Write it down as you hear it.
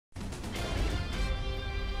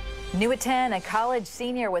New at 10, a college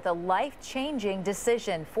senior with a life-changing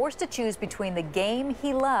decision, forced to choose between the game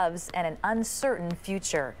he loves and an uncertain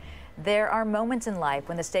future. There are moments in life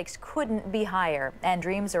when the stakes couldn't be higher, and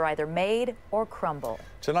dreams are either made or crumble.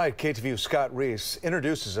 Tonight, KTVU's Scott Reese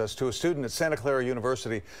introduces us to a student at Santa Clara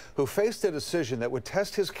University who faced a decision that would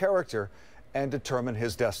test his character and determine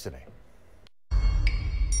his destiny.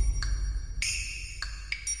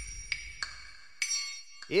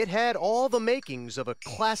 It had all the makings of a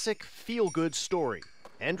classic feel-good story.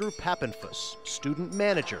 Andrew Papenfus, student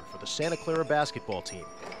manager for the Santa Clara basketball team,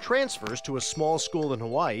 transfers to a small school in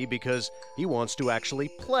Hawaii because he wants to actually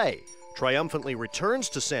play. Triumphantly returns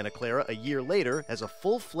to Santa Clara a year later as a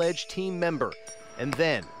full-fledged team member. And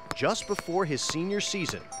then, just before his senior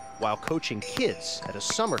season, while coaching kids at a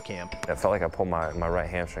summer camp, I felt like I pulled my right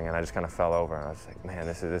hamstring and I just kind of fell over. And I was like, man,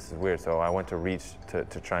 this is weird. So I went to reach to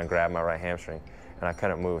try and grab my right hamstring, and I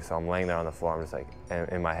couldn't move. So I'm laying there on the floor. I'm just like, and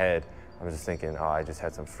in my head, I was just thinking, oh, I just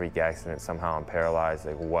had some freak accident. Somehow I'm paralyzed.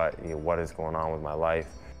 Like, what is going on with my life?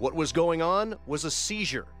 What was going on was a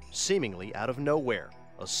seizure, seemingly out of nowhere,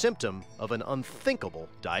 a symptom of an unthinkable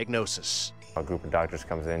diagnosis. A group of doctors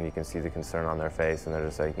comes in, you can see the concern on their face, and they're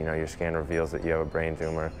just like, your scan reveals that you have a brain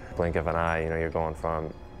tumor. Blink of an eye, you're going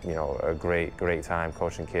from, a great time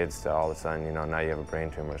coaching kids to all of a sudden, now you have a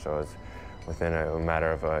brain tumor. So it's within a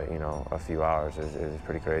matter of a few hours. It's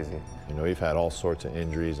pretty crazy. We've had all sorts of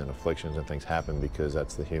injuries and afflictions and things happen because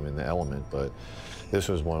that's the human element, but this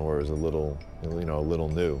was one where it was a little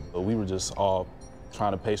new. We were just all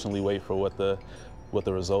trying to patiently wait for what the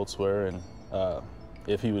results were, and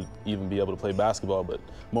if he would even be able to play basketball, but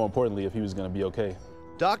more importantly, if he was going to be okay.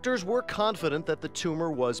 Doctors were confident that the tumor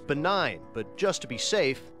was benign, but just to be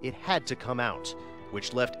safe, it had to come out,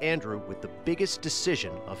 which left Andrew with the biggest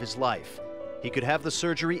decision of his life. He could have the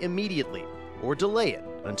surgery immediately or delay it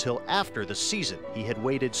until after the season he had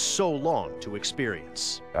waited so long to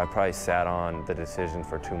experience. I probably sat on the decision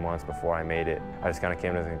for 2 months before I made it. I just kind of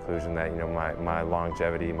came to the conclusion that my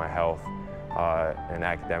longevity, my health, and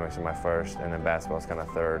academics are my first, and then basketball is kind of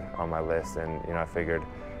third on my list. And I figured,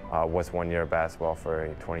 what's 1 year of basketball for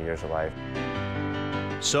 20 years of life?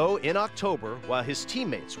 So in October, while his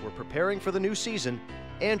teammates were preparing for the new season,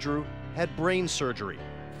 Andrew had brain surgery,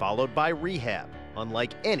 followed by rehab,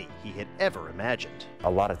 unlike any he had ever imagined. A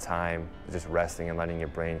lot of time just resting and letting your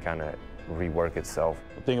brain kind of rework itself.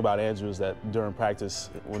 The thing about Andrew is that during practice,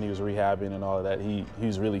 when he was rehabbing and all of that, he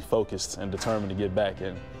was really focused and determined to get back,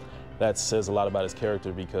 and that says a lot about his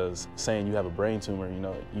character, because saying you have a brain tumor,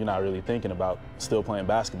 you're not really thinking about still playing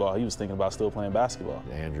basketball. He was thinking about still playing basketball.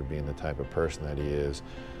 Andrew, being the type of person that he is,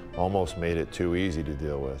 almost made it too easy to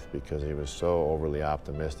deal with, because he was so overly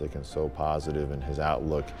optimistic and so positive in his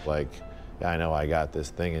outlook. Like, yeah, I know I got this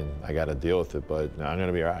thing and I got to deal with it, but I'm going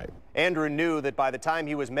to be all right. Andrew knew that by the time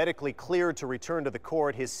he was medically cleared to return to the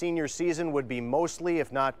court, his senior season would be mostly,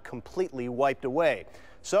 if not completely, wiped away.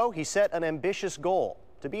 So he set an ambitious goal: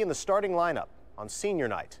 to be in the starting lineup on senior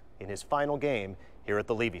night in his final game here at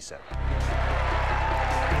the Levy Center.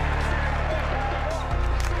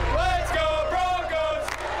 Let's go Broncos!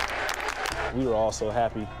 We were all so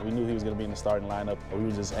happy. We knew he was going to be in the starting lineup. We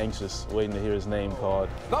were just anxious, waiting to hear his name called.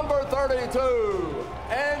 Number 32,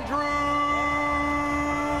 Andrew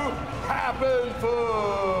Papenfus.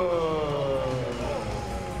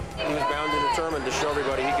 He was bound and determined to show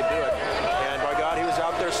everybody he could do it. And by God, he was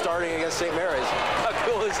out there starting against St. Mary's. How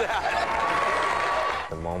cool is that?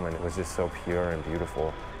 The moment, it was just so pure and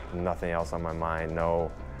beautiful. Nothing else on my mind,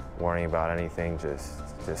 no worrying about anything,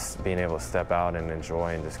 just being able to step out and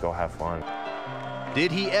enjoy and just go have fun.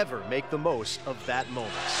 Did he ever make the most of that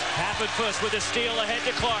moment? Papenfus with a steal ahead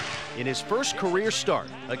to Clark. In his first career start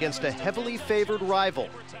against a heavily favored rival,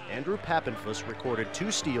 Andrew Papenfus recorded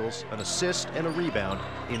 2 steals, an assist, and a rebound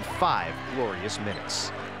in 5 glorious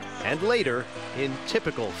minutes. And later, in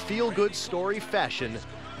typical feel-good story fashion,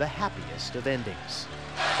 the happiest of endings.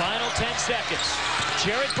 Final 10 seconds.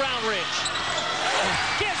 Jared Brownridge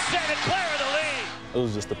gives Santa Clara the lead. It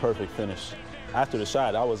was just the perfect finish. After the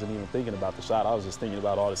shot, I wasn't even thinking about the shot. I was just thinking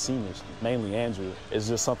about all the seniors, mainly Andrew. It's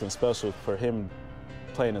just something special for him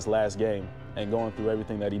playing his last game and going through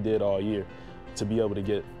everything that he did all year to be able to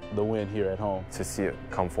get the win here at home. To see it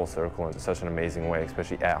come full circle in such an amazing way,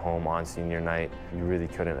 especially at home on senior night, you really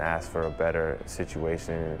couldn't ask for a better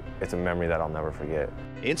situation. It's a memory that I'll never forget.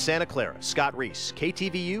 In Santa Clara, Scott Reese,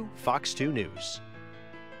 KTVU, Fox 2 News.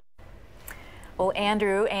 Well,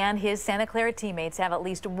 Andrew and his Santa Clara teammates have at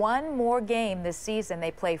least one more game this season. They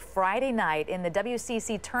play Friday night in the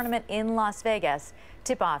WCC tournament in Las Vegas.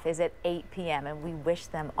 Tip-off is at 8 p.m. and we wish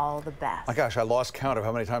them all the best. My gosh, I lost count of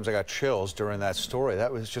how many times I got chills during that story.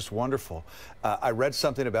 That was just wonderful. I read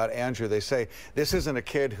something about Andrew. They say this isn't a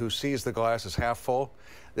kid who sees the glass as half full.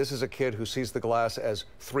 This is a kid who sees the glass as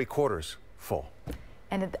 3/4 full.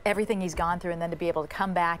 And everything he's gone through, and then to be able to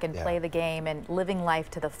come back and play the game and living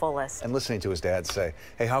life to the fullest. And listening to his dad say,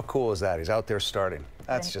 hey, how cool is that? He's out there starting.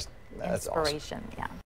 That's awesome. Inspiration, yeah.